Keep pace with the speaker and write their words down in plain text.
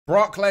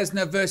Brock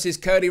Lesnar versus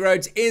Cody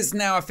Rhodes is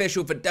now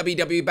official for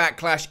WWE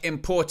Backlash in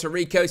Puerto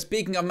Rico.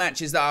 Speaking of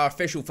matches that are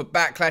official for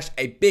Backlash,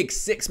 a big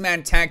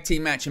six-man tag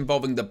team match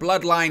involving the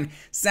Bloodline,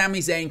 Sami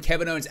Zayn,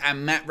 Kevin Owens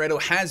and Matt Riddle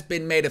has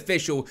been made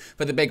official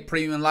for the big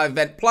premium live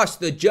event. Plus,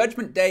 the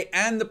Judgment Day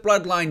and the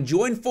Bloodline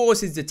join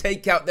forces to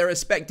take out their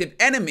respective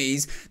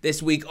enemies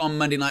this week on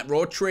Monday Night Raw.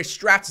 Trish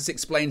Stratus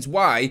explains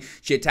why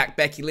she attacked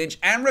Becky Lynch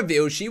and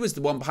reveals she was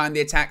the one behind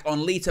the attack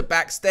on Lita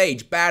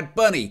backstage. Bad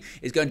Bunny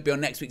is going to be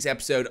on next week's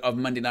episode of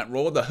Monday Night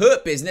Raw. The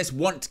Hurt Business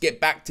want to get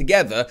back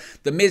together.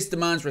 The Miz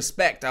demands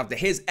respect after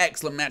his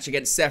excellent match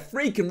against Seth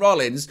freaking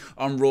Rollins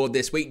on Raw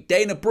this week.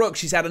 Dana Brooke,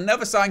 she's had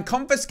another sign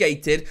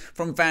confiscated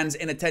from fans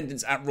in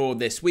attendance at Raw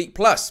this week.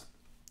 Plus,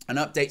 an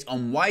update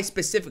on why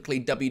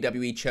specifically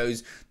WWE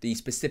chose the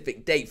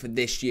specific date for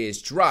this year's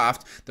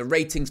draft. The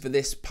ratings for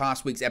this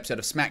past week's episode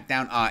of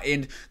SmackDown are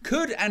in.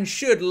 Could and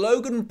should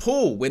Logan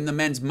Paul win the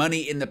men's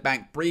Money in the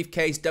Bank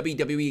briefcase?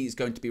 WWE is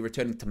going to be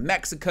returning to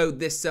Mexico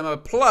this summer.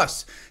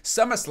 Plus,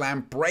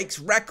 SummerSlam breaks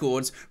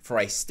records for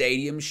a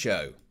stadium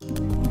show.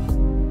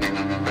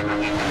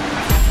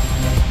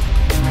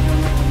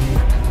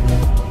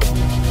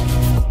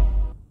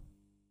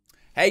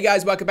 Hey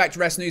guys, welcome back to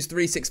Wrestling News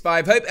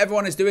 365. Hope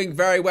everyone is doing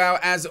very well.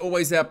 As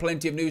always, there are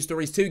plenty of news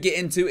stories to get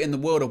into in the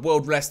world of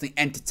World Wrestling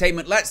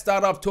Entertainment. Let's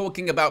start off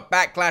talking about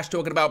Backlash,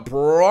 talking about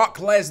Brock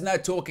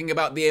Lesnar, talking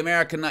about the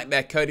American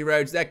Nightmare Cody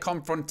Rhodes. Their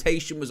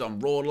confrontation was on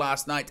Raw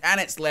last night, and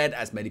it's led,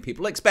 as many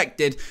people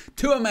expected,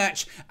 to a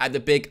match at the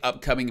big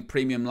upcoming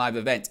premium live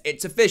event.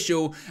 It's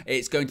official.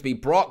 It's going to be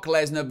Brock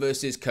Lesnar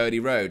versus Cody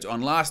Rhodes.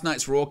 On last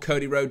night's Raw,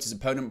 Cody Rhodes'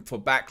 opponent for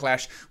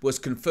Backlash was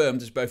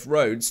confirmed as both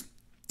Rhodes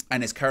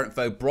and his current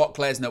foe Brock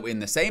Lesnar were in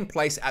the same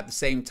place at the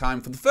same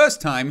time for the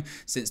first time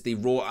since the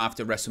Raw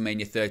after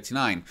WrestleMania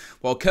 39.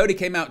 While Cody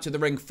came out to the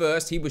ring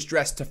first, he was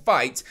dressed to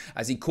fight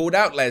as he called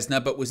out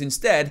Lesnar, but was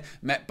instead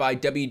met by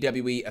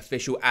WWE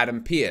official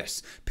Adam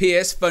Pearce.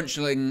 Pearce,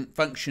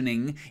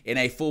 functioning in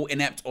a full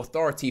inept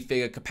authority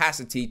figure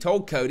capacity,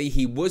 told Cody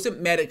he wasn't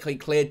medically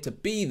cleared to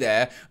be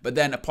there, but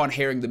then upon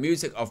hearing the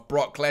music of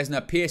Brock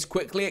Lesnar, Pearce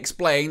quickly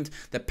explained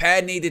the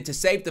pair needed to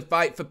save the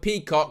fight for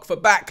Peacock for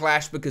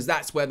Backlash because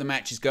that's where the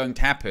match is going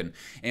to happen,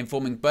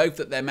 informing both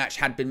that their match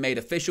had been made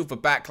official for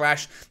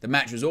Backlash. The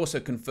match was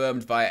also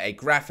confirmed via a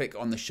graphic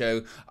on the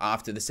show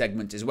after the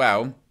segment as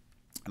well.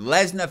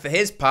 Lesnar, for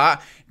his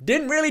part,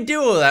 didn't really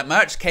do all that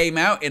much. Came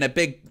out in a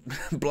big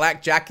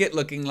black jacket,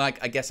 looking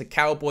like, I guess, a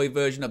cowboy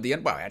version of the...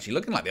 Well, actually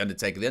looking like The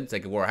Undertaker. The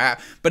Undertaker wore a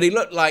hat. But he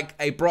looked like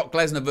a Brock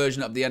Lesnar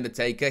version of The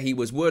Undertaker. He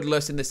was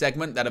wordless in the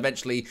segment that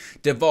eventually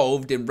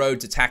devolved in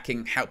Rhodes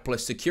attacking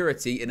helpless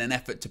security in an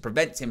effort to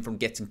prevent him from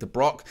getting to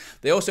Brock.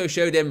 They also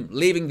showed him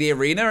leaving the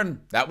arena, and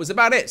that was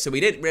about it. So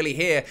we didn't really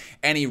hear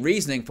any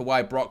reasoning for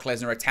why Brock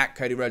Lesnar attacked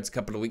Cody Rhodes a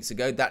couple of weeks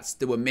ago. That's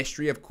still a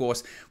mystery, of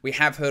course. We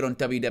have heard on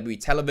WWE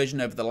television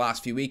over the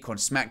last few weeks on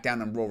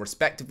SmackDown and Raw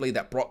respectively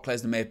that Brock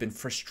Lesnar may have been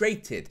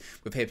frustrated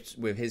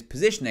with his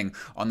positioning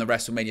on the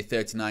WrestleMania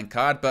 39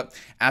 card, but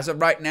as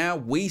of right now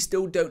we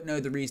still don't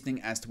know the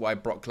reasoning as to why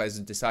Brock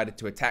Lesnar decided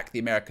to attack the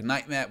American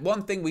Nightmare.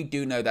 One thing we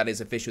do know that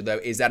is official though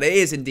is that it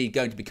is indeed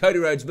going to be Cody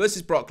Rhodes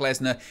versus Brock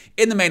Lesnar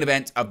in the main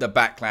event of the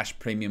Backlash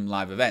Premium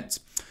Live event.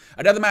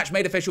 Another match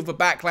made official for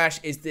Backlash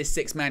is this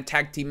six-man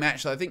tag team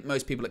match that I think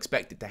most people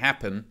expect it to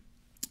happen.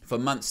 For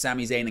months,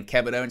 Sami Zayn and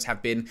Kevin Owens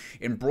have been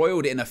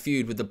embroiled in a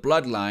feud with the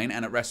Bloodline,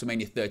 and at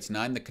WrestleMania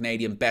 39, the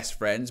Canadian best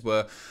friends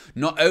were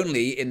not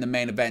only in the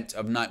main event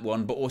of Night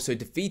 1, but also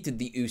defeated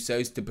the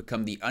Usos to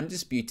become the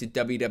undisputed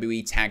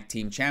WWE Tag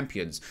Team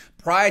Champions.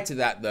 Prior to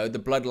that, though, the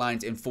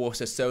Bloodline's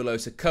enforcer Solo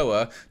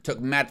Sikoa took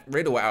Matt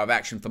Riddle out of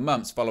action for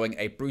months following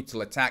a brutal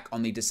attack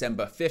on the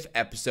December 5th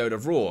episode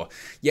of Raw.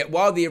 Yet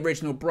while the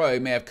original Bro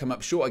may have come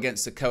up short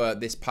against Sikoa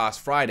this past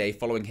Friday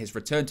following his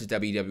return to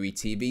WWE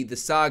TV, the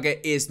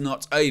saga is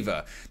not over.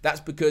 That's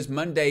because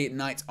Monday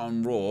night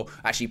on Raw,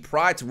 actually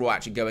prior to Raw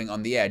actually going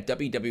on the air,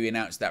 WWE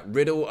announced that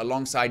Riddle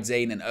alongside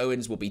Zayn and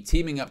Owens will be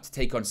teaming up to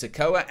take on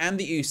Sikoa and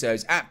the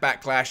Usos at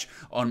Backlash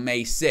on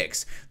May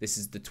 6th. This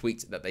is the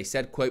tweet that they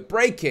said, quote,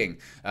 breaking.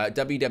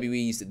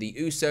 WWE's The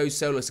Usos,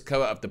 Solo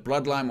Sikoa of the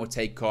Bloodline will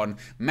take on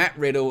Matt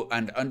Riddle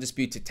and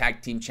undisputed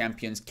tag team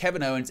champions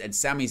Kevin Owens and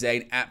Sami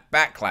Zayn at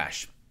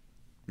Backlash.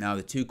 Now,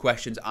 the two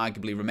questions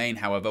arguably remain,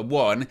 however.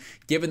 One,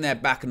 given their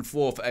back and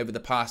forth over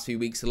the past few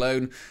weeks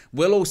alone,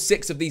 will all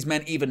six of these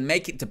men even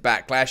make it to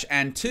Backlash?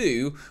 And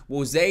two,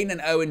 will Zayn and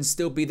Owens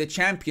still be the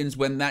champions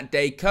when that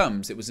day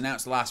comes? It was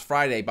announced last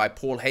Friday by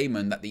Paul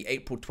Heyman that the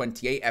April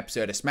 28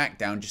 episode of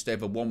SmackDown, just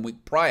over 1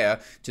 week prior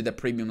to the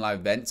Premium Live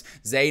event,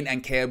 Zayn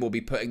and KO will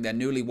be putting their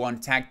newly won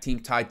tag team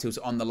titles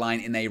on the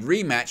line in a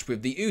rematch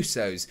with the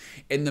Usos.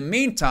 In the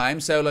meantime,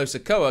 Solo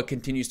Sikoa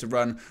continues to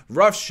run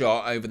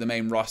roughshod over the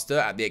main roster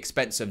at the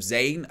expense of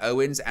Zayn,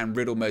 Owens, and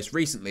Riddle most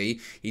recently,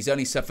 he's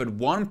only suffered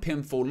one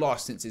pinfall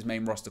loss since his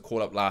main roster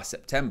call-up last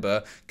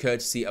September,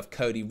 courtesy of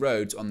Cody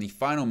Rhodes on the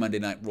final Monday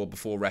Night Raw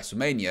before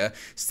WrestleMania.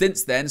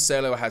 Since then,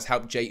 Solo has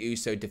helped Jey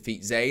Uso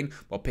defeat Zayn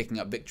while picking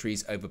up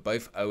victories over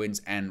both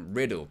Owens and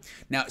Riddle.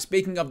 Now,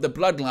 speaking of the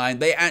Bloodline,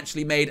 they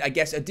actually made, I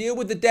guess, a deal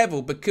with the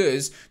devil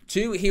because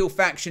two heel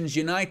factions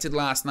united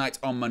last night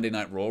on Monday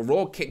Night Raw.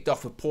 Raw kicked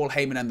off with Paul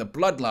Heyman and the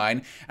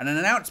Bloodline, and an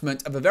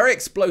announcement of a very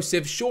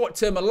explosive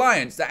short-term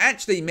alliance that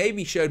actually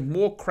maybe showed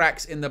more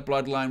cracks in the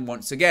Bloodline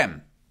once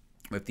again.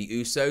 With the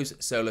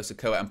Usos, Solo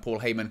Sikoa and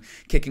Paul Heyman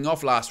kicking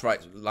off last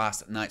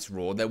night's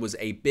Raw, there was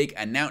a big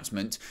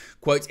announcement.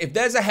 Quote, "If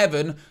there's a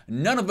heaven,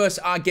 none of us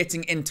are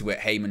getting into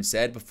it," Heyman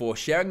said, before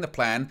sharing the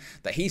plan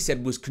that he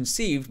said was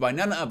conceived by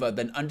none other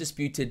than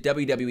undisputed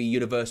WWE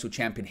Universal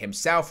Champion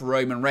himself,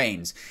 Roman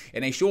Reigns.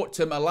 In a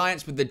short-term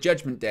alliance with the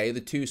Judgment Day, the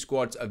two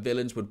squads of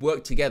villains would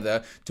work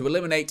together to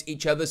eliminate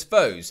each other's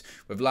foes.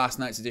 With last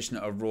night's edition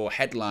of Raw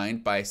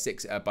headlined by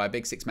a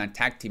big six-man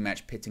tag team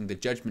match pitting the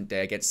Judgment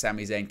Day against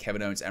Sami Zayn,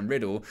 Kevin Owens, and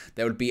Riddle,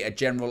 there would be a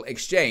general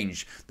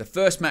exchange. The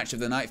first match of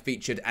the night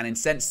featured an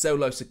incensed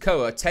Solo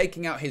Sikoa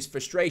taking out his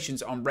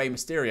frustrations on Rey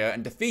Mysterio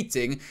and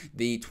defeating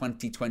the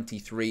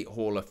 2023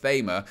 Hall of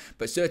Famer.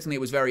 But certainly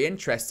it was very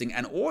interesting,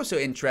 and also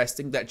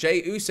interesting that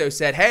Jey Uso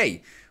said,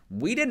 "Hey,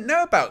 we didn't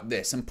know about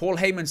this." And Paul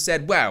Heyman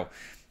said, "Well,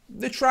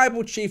 the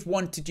tribal chief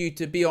wanted you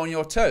to be on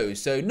your toes,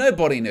 so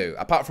nobody knew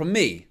apart from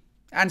me."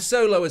 And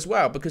Solo as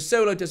well, because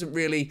Solo doesn't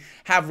really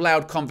have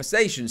loud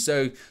conversations.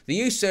 So the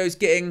Usos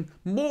getting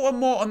more and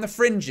more on the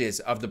fringes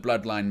of the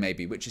Bloodline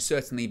maybe, which is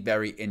certainly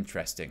very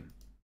interesting.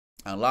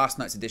 Last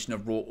night's edition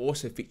of Raw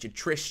also featured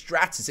Trish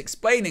Stratus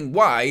explaining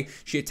why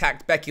she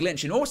attacked Becky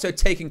Lynch and also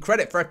taking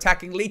credit for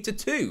attacking Lita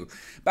too.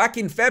 Back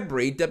in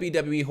February,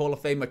 WWE Hall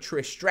of Famer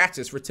Trish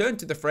Stratus returned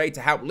to the fray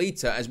to help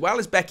Lita as well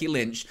as Becky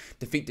Lynch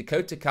defeat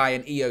Dakota Kai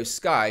and Io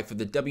Sky for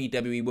the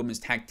WWE Women's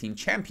Tag Team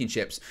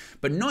Championships.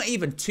 But not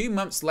even 2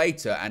 months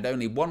later, and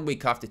only 1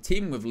 week after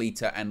teaming with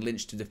Lita and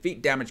Lynch to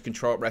defeat Damage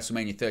Control at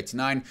WrestleMania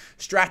 39,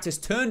 Stratus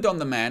turned on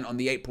the man on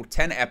the April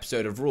 10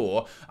 episode of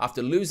Raw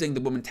after losing the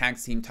Women's Tag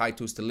Team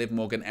titles to Liv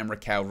Morgan and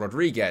Raquel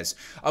Rodriguez.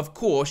 Of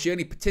course, she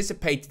only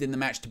participated in the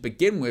match to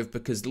begin with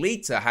because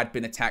Lita had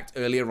been attacked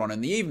earlier on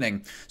in the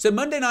evening. So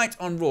Monday night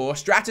on Raw,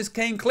 Stratus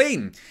came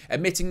clean,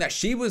 admitting that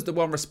she was the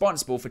one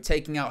responsible for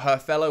taking out her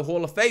fellow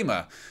Hall of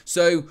Famer.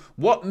 So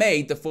what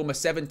made the former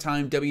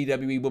 7-time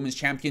WWE Women's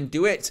Champion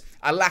do it?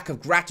 A lack of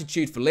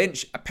gratitude for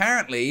Lynch,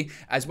 apparently,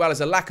 as well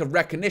as a lack of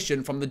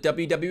recognition from the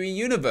WWE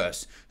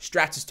Universe.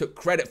 Stratus took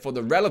credit for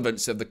the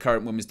relevance of the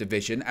current women's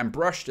division and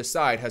brushed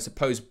aside her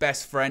supposed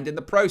best friend in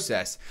the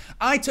process.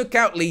 "I took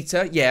out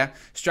Lita, yeah,"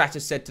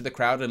 Stratus said to the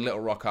crowd in Little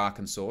Rock,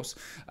 Arkansas.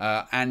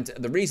 "And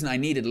the reason I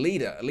needed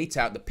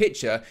Lita out the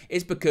picture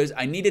is because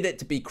I needed it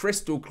to be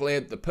crystal clear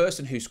that the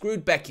person who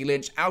screwed Becky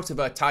Lynch out of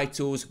her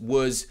titles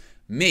was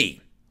me."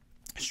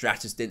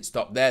 Stratus didn't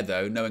stop there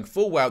though, knowing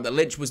full well that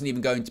Lynch wasn't even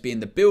going to be in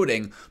the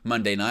building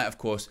Monday night. Of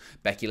course,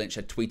 Becky Lynch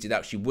had tweeted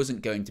out she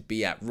wasn't going to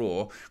be at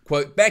Raw.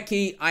 Quote,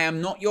 "Becky, I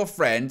am not your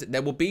friend.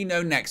 There will be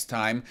no next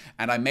time.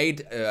 And I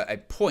made a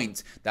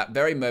point that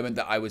very moment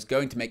that I was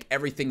going to make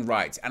everything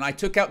right. And I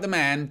took out the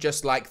man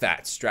just like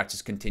that,"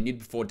 Stratus continued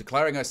before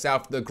declaring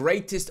herself the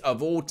greatest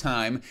of all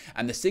time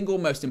and the single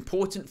most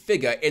important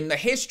figure in the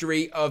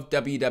history of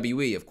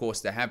WWE. Of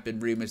course, there have been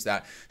rumors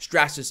that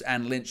Stratus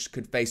and Lynch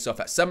could face off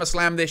at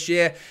SummerSlam this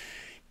year.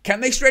 Can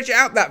they stretch it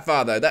out that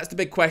far though? That's the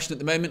big question at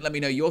the moment. Let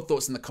me know your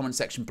thoughts in the comment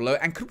section below.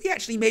 And could we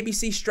actually maybe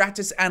see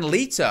Stratus and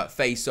Lita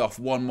face off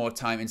one more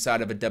time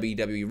inside of a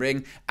WWE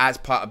ring as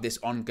part of this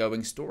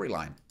ongoing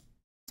storyline?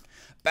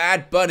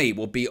 Bad Bunny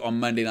will be on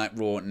Monday Night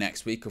Raw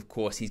next week. Of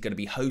course, he's going to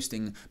be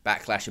hosting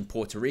Backlash in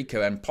Puerto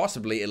Rico, and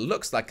possibly, it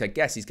looks like, I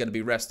guess, he's going to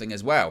be wrestling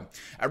as well.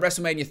 At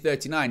WrestleMania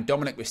 39,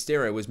 Dominic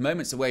Mysterio was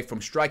moments away from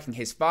striking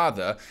his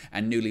father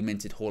and newly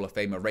minted Hall of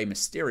Famer Rey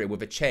Mysterio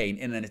with a chain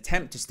in an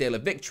attempt to steal a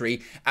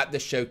victory at the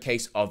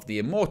Showcase of the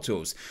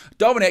Immortals.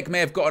 Dominic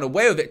may have gotten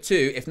away with it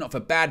too, if not for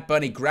Bad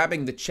Bunny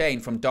grabbing the chain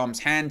from Dom's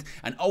hand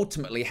and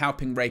ultimately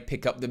helping Rey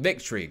pick up the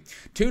victory.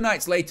 2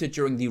 nights later,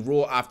 during the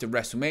Raw after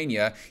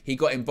WrestleMania, he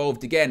got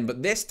involved again,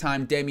 but this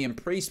time Damian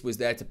Priest was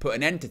there to put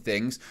an end to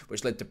things,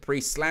 which led to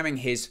Priest slamming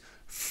his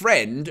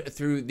friend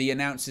through the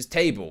announcer's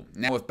table.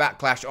 Now with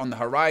Backlash on the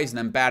horizon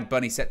and Bad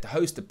Bunny set to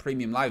host a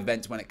premium live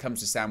event when it comes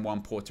to San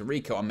Juan, Puerto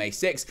Rico on May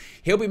 6th,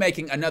 he'll be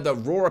making another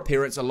Raw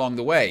appearance along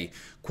the way.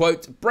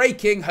 Quote,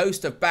 "Breaking,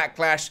 host of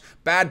Backlash,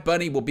 Bad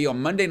Bunny will be on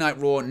Monday Night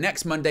Raw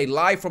next Monday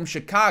live from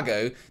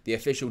Chicago," the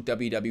official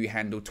WWE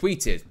handle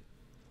tweeted.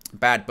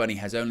 Bad Bunny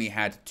has only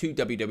had 2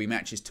 WWE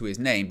matches to his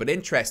name, but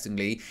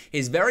interestingly,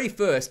 his very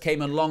first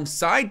came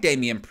alongside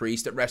Damian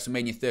Priest at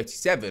WrestleMania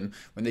 37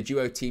 when the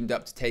duo teamed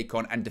up to take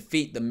on and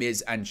defeat The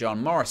Miz and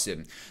John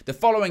Morrison. The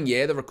following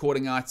year, the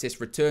recording artist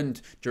returned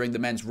during the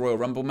men's Royal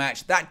Rumble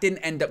match. That didn't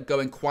end up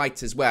going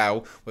quite as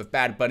well, with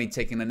Bad Bunny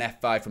taking an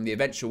F5 from the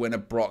eventual winner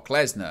Brock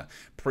Lesnar.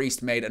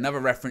 Priest made another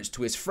reference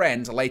to his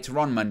friend later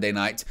on Monday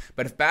night,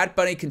 but if Bad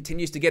Bunny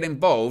continues to get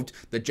involved,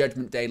 the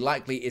Judgment Day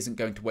likely isn't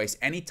going to waste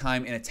any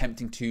time in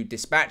attempting to to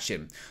dispatch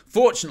him.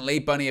 Fortunately,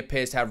 Bunny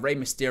appears to have Rey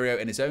Mysterio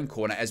in his own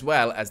corner as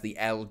well as the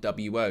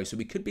LWO. So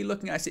we could be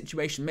looking at a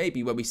situation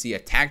maybe where we see a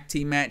tag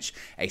team match,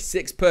 a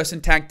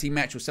 6-person tag team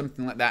match or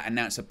something like that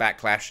announced at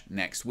Backlash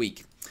next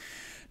week.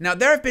 Now,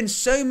 there have been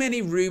so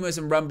many rumors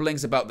and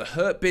rumblings about the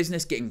Hurt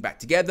Business getting back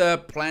together,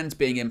 plans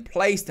being in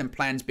place and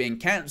plans being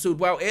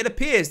cancelled. Well, it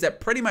appears that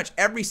pretty much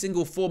every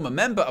single former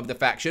member of the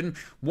faction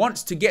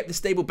wants to get the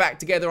stable back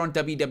together on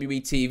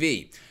WWE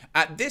TV.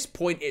 At this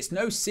point, it's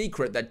no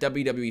secret that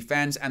WWE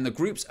fans and the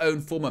group's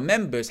own former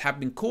members have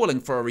been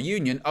calling for a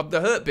reunion of the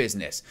Hurt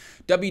Business.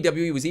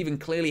 WWE was even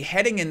clearly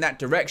heading in that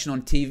direction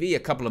on TV a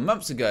couple of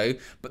months ago,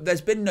 but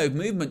there's been no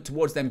movement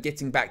towards them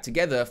getting back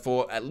together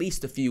for at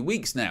least a few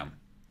weeks now.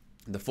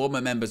 The former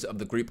members of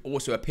the group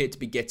also appear to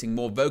be getting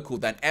more vocal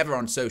than ever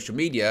on social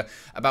media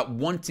about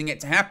wanting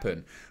it to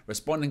happen.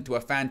 Responding to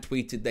a fan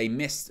tweeted they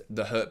missed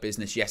the Hurt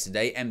Business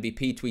yesterday,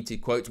 MVP tweeted,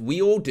 quote, "We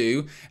all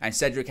do," and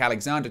Cedric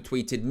Alexander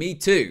tweeted, "Me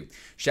too."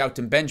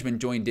 Shelton Benjamin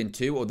joined in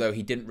too, although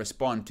he didn't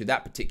respond to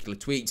that particular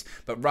tweet,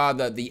 but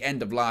rather the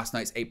end of last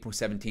night's April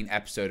 17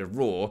 episode of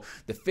Raw.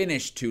 The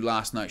finish to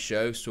last night's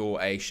show saw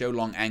a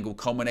show-long angle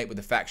culminate with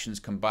the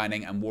factions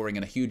combining and warring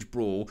in a huge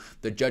brawl,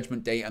 the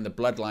Judgment Day and the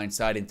Bloodline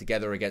siding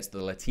together against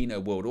the Latino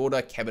World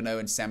Order, Kevin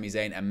Owens, Sami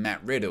Zayn and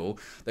Matt Riddle.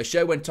 The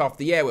show went off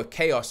the air with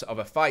chaos of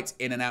a fight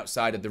in and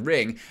outside of the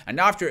ring, and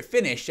after it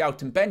finished,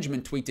 Shelton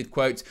Benjamin tweeted,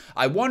 quote,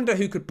 "I wonder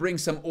who could bring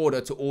some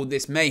order to all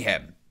this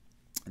mayhem."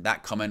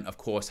 That comment, of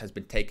course, has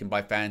been taken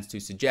by fans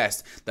to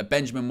suggest that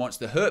Benjamin wants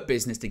the Hurt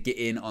Business to get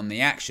in on the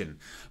action.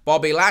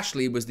 Bobby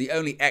Lashley was the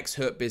only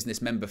ex-Hurt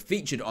Business member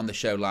featured on the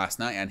show last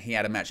night, and he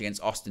had a match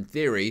against Austin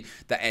Theory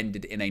that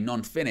ended in a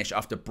non-finish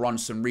after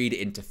Bronson Reed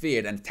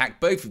interfered and attacked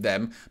both of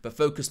them, but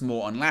focused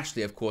more on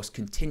Lashley, of course,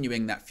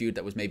 continuing that feud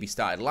that was maybe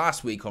started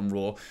last week on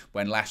Raw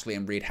when Lashley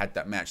and Reed had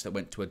that match that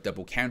went to a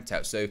double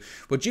countout. So,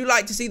 would you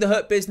like to see the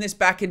Hurt Business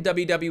back in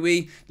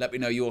WWE? Let me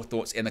know your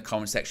thoughts in the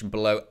comment section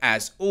below,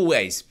 as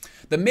always.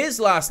 The Miz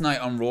last night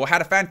on Raw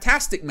had a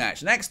fantastic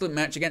match, an excellent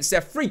match against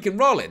Seth freaking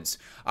Rollins.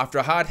 After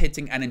a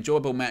hard-hitting and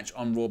enjoyable match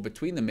on Raw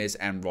between The Miz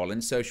and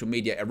Rollins, social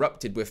media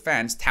erupted with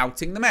fans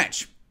touting the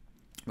match,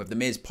 with The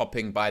Miz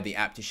popping by the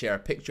app to share a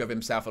picture of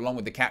himself along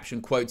with the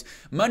caption, quote,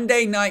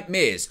 "Monday Night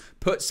Miz,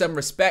 put some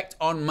respect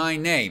on my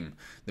name."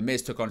 The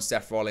Miz took on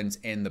Seth Rollins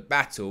in the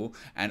battle,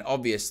 and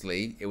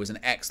obviously it was an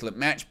excellent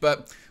match,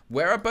 but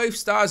where are both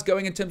stars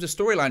going in terms of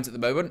storylines at the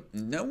moment?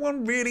 No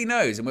one really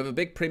knows, and with a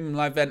big premium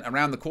live event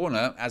around the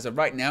corner, as of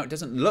right now, it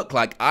doesn't look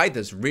like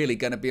either's really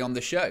going to be on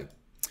the show.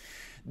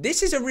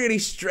 This is a really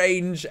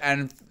strange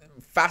and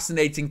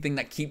fascinating thing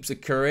that keeps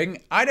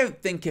occurring. I don't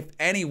think if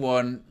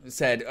anyone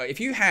said, if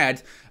you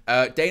had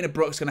Dana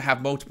Brooke's going to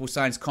have multiple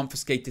signs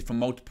confiscated from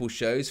multiple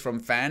shows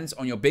from fans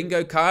on your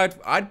bingo card,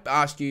 I'd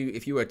ask you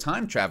if you were a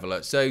time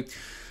traveler. So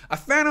a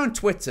fan on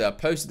Twitter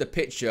posted a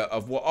picture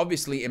of what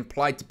obviously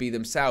implied to be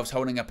themselves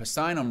holding up a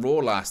sign on Raw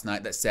last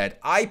night that said,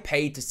 "I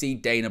paid to see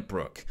Dana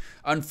Brooke."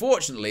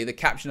 Unfortunately, the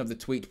caption of the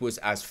tweet was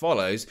as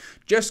follows: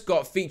 "Just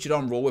got featured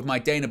on Raw with my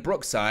Dana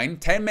Brooke sign.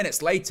 10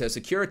 minutes later,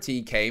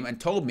 security came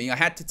and told me I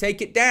had to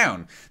take it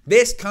down.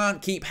 This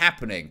can't keep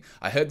happening.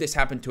 I heard this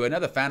happened to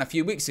another fan a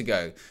few weeks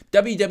ago.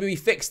 WWE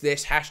fixed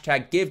this.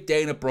 Hashtag give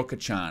Dana Brooke a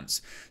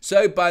chance."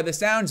 So by the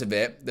sounds of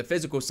it, the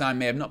physical sign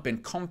may have not been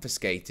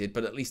confiscated,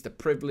 but at least the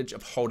privilege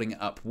of holding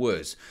it up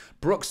was.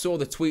 Brooke saw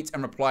the tweet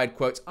and replied,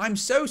 quote, "I'm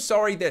so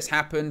sorry this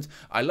happened.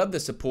 I love the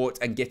support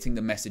and getting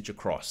the message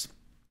across."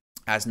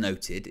 As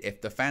noted, if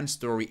the fan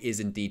story is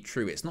indeed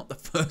true, it's not the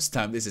first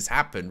time this has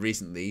happened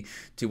recently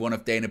to one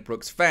of Dana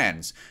Brooke's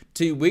fans.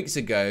 2 weeks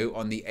ago,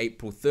 on the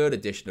April 3rd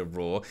edition of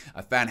Raw,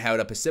 a fan held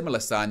up a similar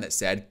sign that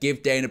said,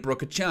 "Give Dana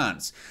Brooke a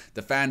chance."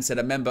 The fan said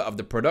a member of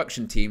the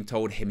production team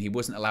told him he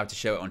wasn't allowed to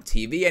show it on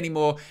TV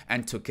anymore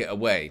and took it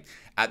away.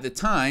 At the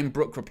time,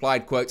 Brooke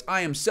replied, quote,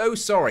 "I am so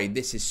sorry.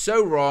 This is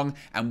so wrong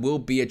and will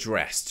be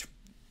addressed."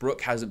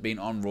 Brooke hasn't been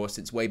on Raw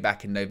since way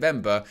back in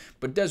November,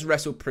 but does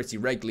wrestle pretty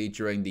regularly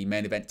during the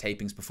main event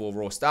tapings before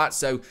Raw starts,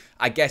 so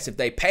I guess if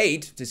they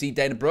paid to see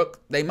Dana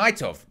Brooke, they might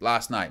have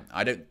last night.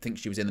 I don't think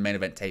she was in the main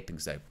event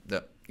tapings,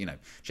 though. She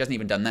hasn't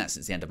even done that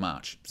since the end of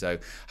March. So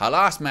her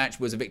last match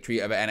was a victory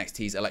over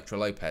NXT's Elektra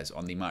Lopez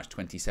on the March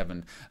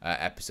 27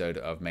 episode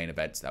of Main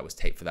Events that was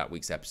taped for that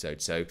week's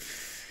episode. So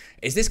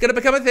is this going to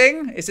become a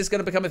thing? Is this going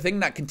to become a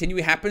thing that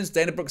continually happens?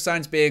 Dana Brooke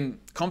signs being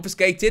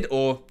confiscated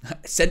or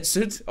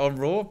censored on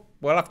Raw?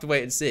 We'll have to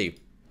wait and see.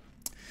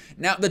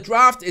 Now, the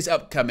draft is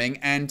upcoming,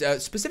 and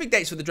specific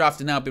dates for the draft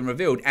have now been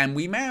revealed, and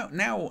we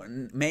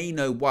may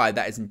know why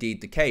that is indeed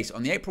the case.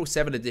 On the April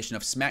 7 edition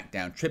of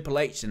SmackDown, Triple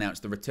H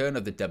announced the return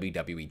of the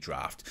WWE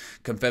draft,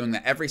 confirming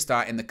that every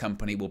star in the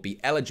company will be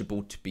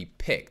eligible to be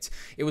picked.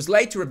 It was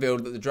later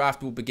revealed that the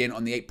draft will begin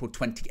on the April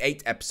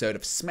 28 episode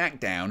of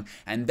SmackDown,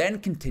 and then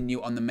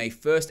continue on the May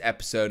 1st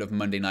episode of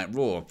Monday Night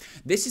Raw.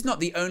 This is not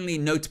the only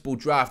notable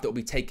draft that will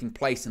be taking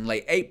place in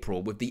late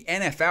April, with the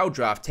NFL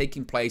draft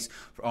taking place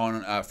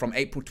from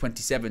April 28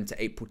 27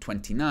 to April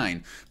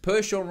 29.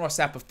 Per Sean Ross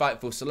Sapp of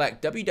Fightful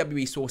Select,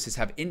 WWE sources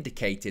have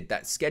indicated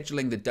that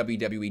scheduling the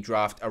WWE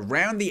draft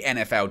around the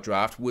NFL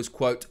draft was,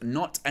 quote,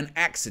 not an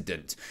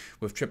accident.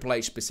 With Triple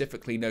H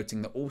specifically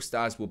noting that all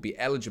stars will be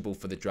eligible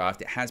for the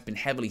draft, it has been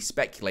heavily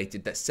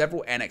speculated that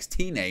several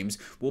NXT names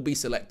will be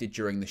selected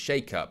during the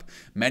shakeup.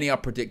 Many are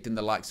predicting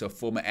the likes of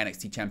former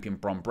NXT champion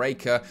Bron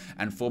Breakker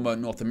and former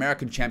North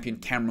American champion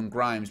Cameron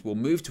Grimes will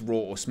move to Raw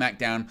or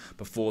SmackDown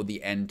before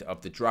the end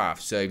of the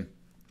draft. So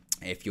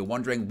if you're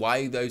wondering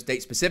why those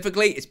dates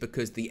specifically, it's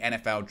because the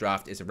NFL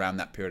draft is around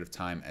that period of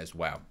time as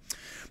well.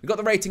 We got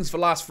the ratings for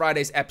last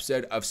Friday's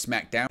episode of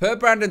SmackDown. Per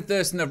Brandon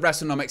Thurston of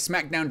WrestleNomics,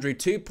 SmackDown drew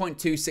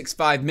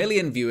 2.265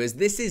 million viewers.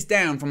 This is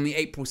down from the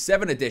April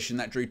 7 edition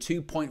that drew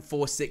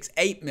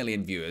 2.468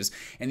 million viewers.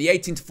 In the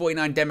 18 to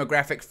 49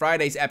 demographic,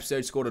 Friday's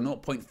episode scored a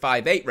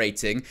 0.58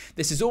 rating.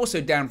 This is also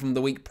down from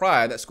the week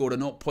prior that scored a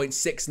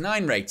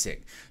 0.69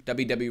 rating.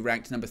 WWE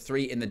ranked number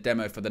 3 in the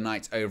demo for the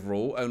night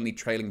overall, only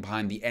trailing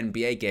behind the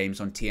NBA games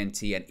on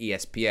TNT and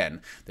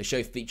ESPN. The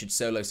show featured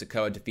Solo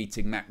Sikoa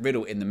defeating Matt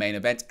Riddle in the main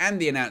event and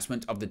the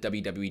announcement of the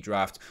WWE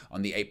draft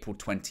on the April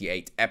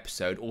 28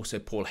 episode. Also,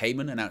 Paul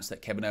Heyman announced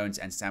that Kevin Owens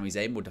and Sami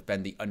Zayn will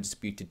defend the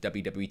undisputed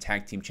WWE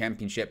Tag Team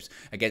Championships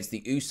against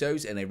the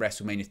Usos in a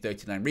WrestleMania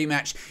 39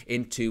 rematch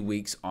in 2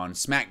 weeks on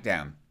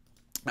SmackDown.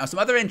 Now, some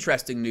other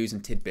interesting news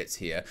and tidbits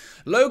here.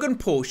 Logan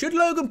Paul, should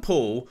Logan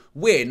Paul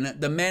win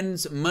the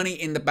men's Money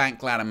in the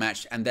Bank ladder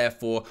match and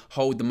therefore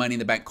hold the Money in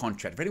the Bank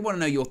contract? I really want to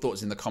know your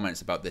thoughts in the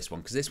comments about this one,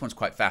 because this one's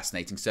quite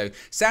fascinating. So,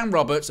 Sam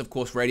Roberts, of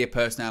course, radio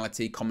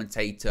personality,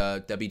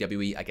 commentator,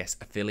 WWE, I guess,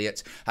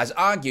 affiliate, has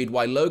argued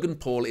why Logan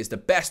Paul is the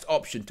best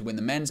option to win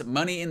the men's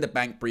Money in the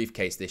Bank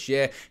briefcase this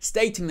year,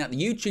 stating that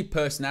the YouTube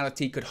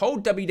personality could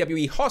hold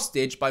WWE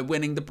hostage by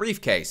winning the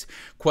briefcase.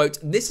 Quote,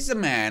 "This is a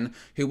man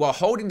who, while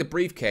holding the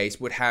briefcase,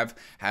 would have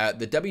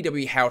the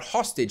WWE held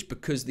hostage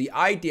because the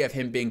idea of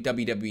him being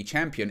WWE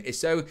champion is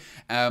so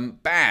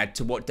bad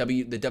to what the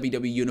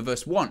WWE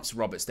universe wants,"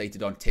 Robert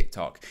stated on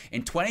TikTok.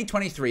 In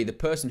 2023, the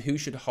person who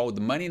should hold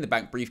the Money in the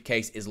Bank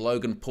briefcase is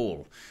Logan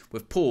Paul.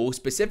 With Paul,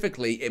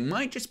 specifically, it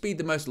might just be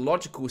the most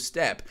logical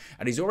step,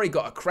 and he's already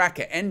got a crack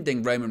at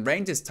ending Roman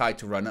Reigns'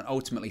 title run and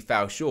ultimately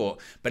fell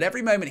short, but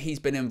every moment he's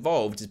been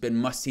involved has been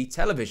must-see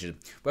television.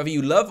 Whether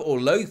you love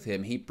or loathe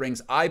him, he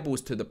brings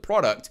eyeballs to the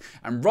product,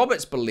 and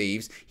Roberts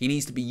believes he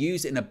needs to be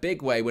used in a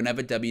big way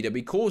whenever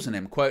WWE calls on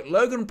him. Quote,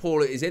 "Logan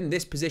Paul is in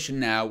this position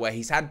now where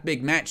he's had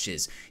big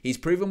matches. He's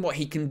proven what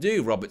he can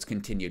do," Roberts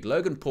continued.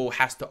 "Logan Paul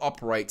has to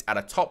operate at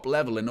a top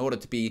level in order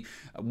to be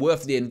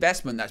worth the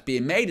investment that's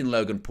being made in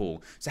Logan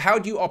Paul. So how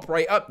do you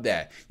operate up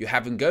there? You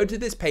have him go to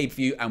this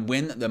pay-per-view and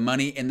win the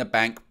Money in the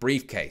Bank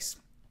briefcase."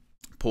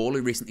 Paul,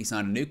 who recently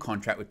signed a new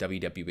contract with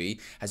WWE,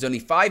 has only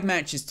 5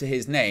 matches to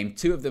his name,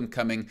 2 of them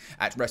coming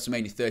at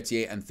WrestleMania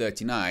 38 and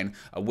 39,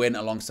 a win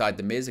alongside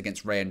The Miz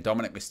against Rey and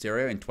Dominic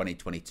Mysterio in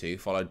 2022,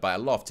 followed by a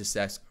loss to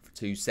Seth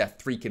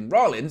freaking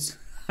Rollins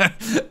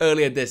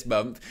earlier this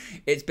month.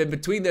 It's been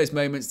between those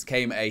moments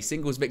came a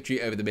singles victory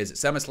over The Miz at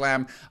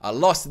SummerSlam, a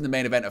loss in the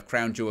main event of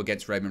Crown Jewel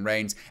against Roman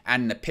Reigns,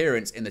 and an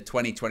appearance in the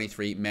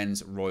 2023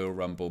 Men's Royal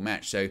Rumble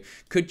match. So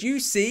could you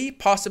see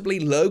possibly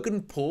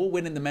Logan Paul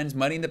winning the men's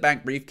Money in the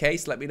Bank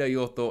briefcase? Let me know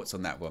your thoughts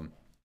on that one.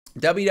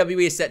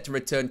 WWE is set to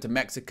return to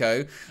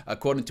Mexico.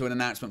 According to an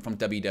announcement from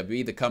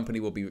WWE, the company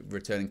will be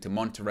returning to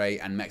Monterrey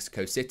and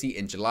Mexico City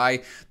in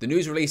July. The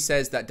news release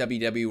says that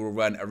WWE will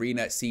run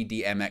Arena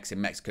CDMX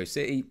in Mexico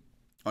City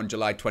on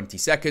July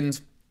 22nd,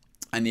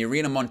 and the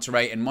Arena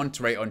Monterrey in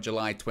Monterrey on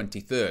July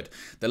 23rd.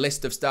 The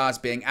list of stars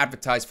being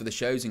advertised for the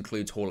shows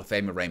includes Hall of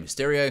Famer Rey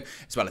Mysterio,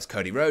 as well as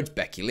Cody Rhodes,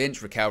 Becky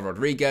Lynch, Raquel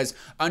Rodriguez,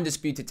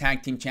 Undisputed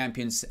Tag Team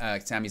Champions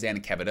Sami Zayn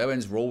and Kevin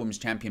Owens, Raw Women's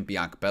Champion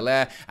Bianca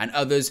Belair, and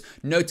others.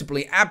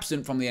 Notably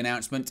absent from the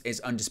announcement is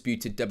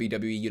Undisputed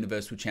WWE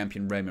Universal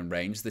Champion Roman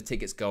Reigns. The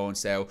tickets go on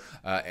sale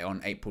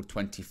on April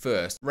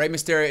 21st. Rey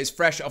Mysterio is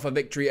fresh off a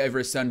victory over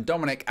his son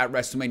Dominic at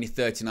WrestleMania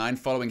 39,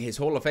 following his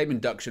Hall of Fame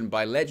induction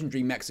by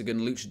legendary Mexican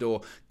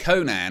luchador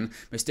Conan.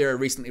 Mysterio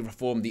recently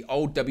reformed the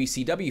old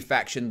WCW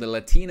faction, the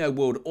Latino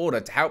World Order,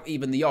 to help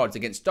even the odds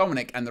against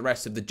Dominic and the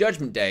rest of the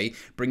Judgment Day,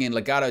 bringing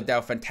Legado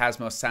del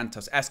Fantasma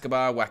Santos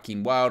Escobar,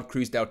 Joaquin Wilde,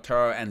 Cruz del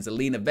Toro, and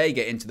Zelina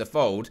Vega into the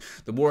fold.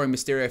 The warring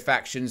Mysterio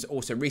factions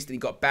also recently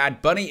got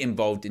Bad Bunny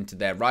involved into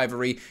their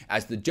rivalry,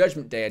 as the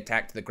Judgment Day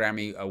attacked the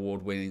Grammy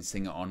Award-winning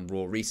singer on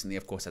Raw recently.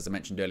 Of course, as I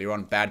mentioned earlier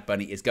on, Bad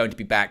Bunny is going to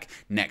be back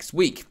next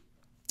week.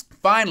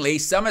 Finally,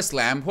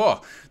 SummerSlam.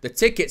 Whoa, the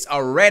tickets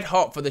are red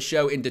hot for the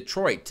show in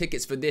Detroit.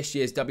 Tickets for this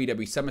year's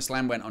WWE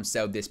SummerSlam went on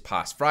sale this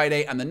past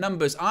Friday, and the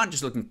numbers aren't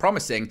just looking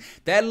promising,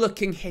 they're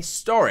looking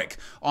historic.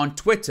 On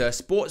Twitter,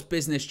 Sports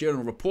Business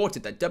Journal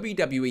reported that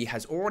WWE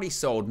has already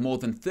sold more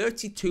than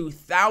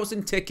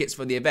 32,000 tickets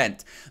for the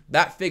event.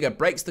 That figure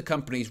breaks the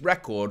company's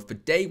record for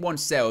day one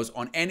sales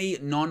on any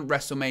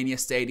non-WrestleMania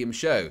stadium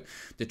show.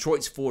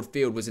 Detroit's Ford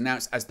Field was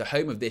announced as the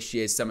home of this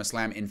year's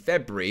SummerSlam in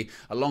February,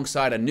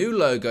 alongside a new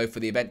logo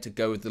for the event to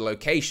go with the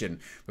location,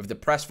 with the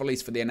press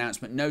release for the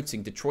announcement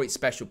noting Detroit's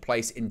special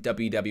place in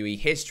WWE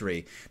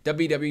history.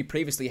 WWE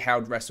previously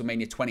held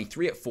WrestleMania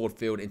 23 at Ford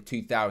Field in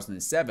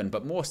 2007,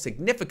 but more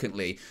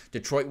significantly,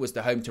 Detroit was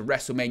the home to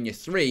WrestleMania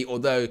 3,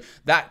 although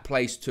that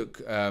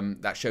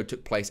show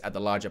took place at the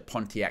larger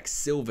Pontiac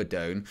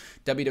Silverdome.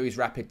 WWE's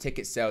rapid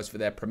ticket sales for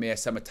their premier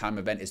summertime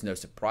event is no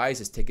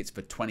surprise, as tickets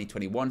for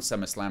 2021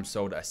 SummerSlam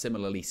sold at a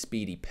similarly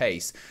speedy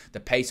pace. The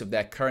pace of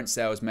their current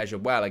sales measure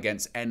well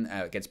against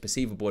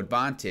perceivable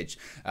advantages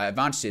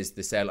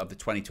the sale of the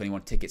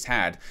 2021 tickets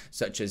had,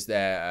 such as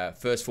their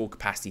first full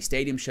capacity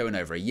stadium show in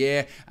over a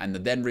year and the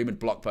then rumored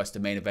blockbuster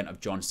main event of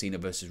John Cena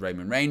versus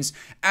Roman Reigns.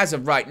 As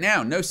of right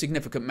now, no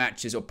significant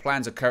matches or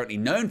plans are currently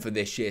known for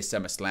this year's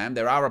SummerSlam.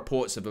 There are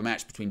reports of a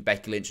match between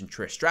Becky Lynch and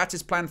Trish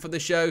Stratus planned for the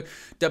show.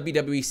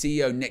 WWE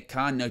CEO Nick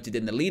Khan noted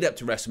in the lead up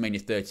to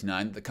WrestleMania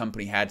 39 that the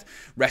company had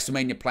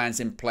WrestleMania plans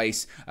in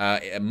place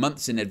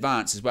months in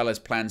advance, as well as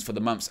plans for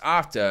the months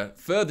after,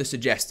 further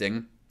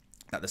suggesting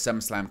that the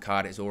SummerSlam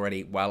card is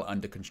already well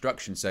under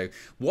construction. So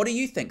what do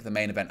you think the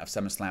main event of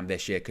SummerSlam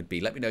this year could be?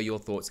 Let me know your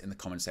thoughts in the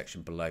comment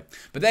section below.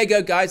 But there you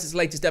go, guys. It's the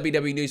latest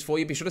WWE news for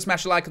you. Be sure to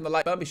smash a like on the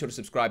like button. Be sure to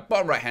subscribe,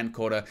 bottom right-hand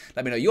corner.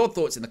 Let me know your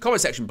thoughts in the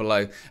comment section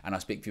below, and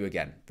I'll speak to you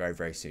again very,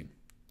 very soon.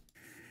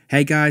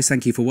 Hey guys,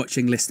 thank you for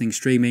watching, listening,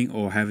 streaming,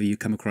 or however you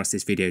come across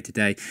this video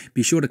today.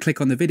 Be sure to click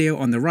on the video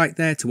on the right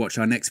there to watch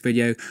our next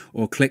video,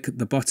 or click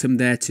the bottom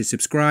there to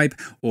subscribe,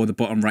 or the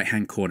bottom right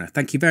hand corner.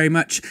 Thank you very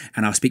much,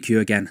 and I'll speak to you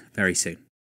again very soon.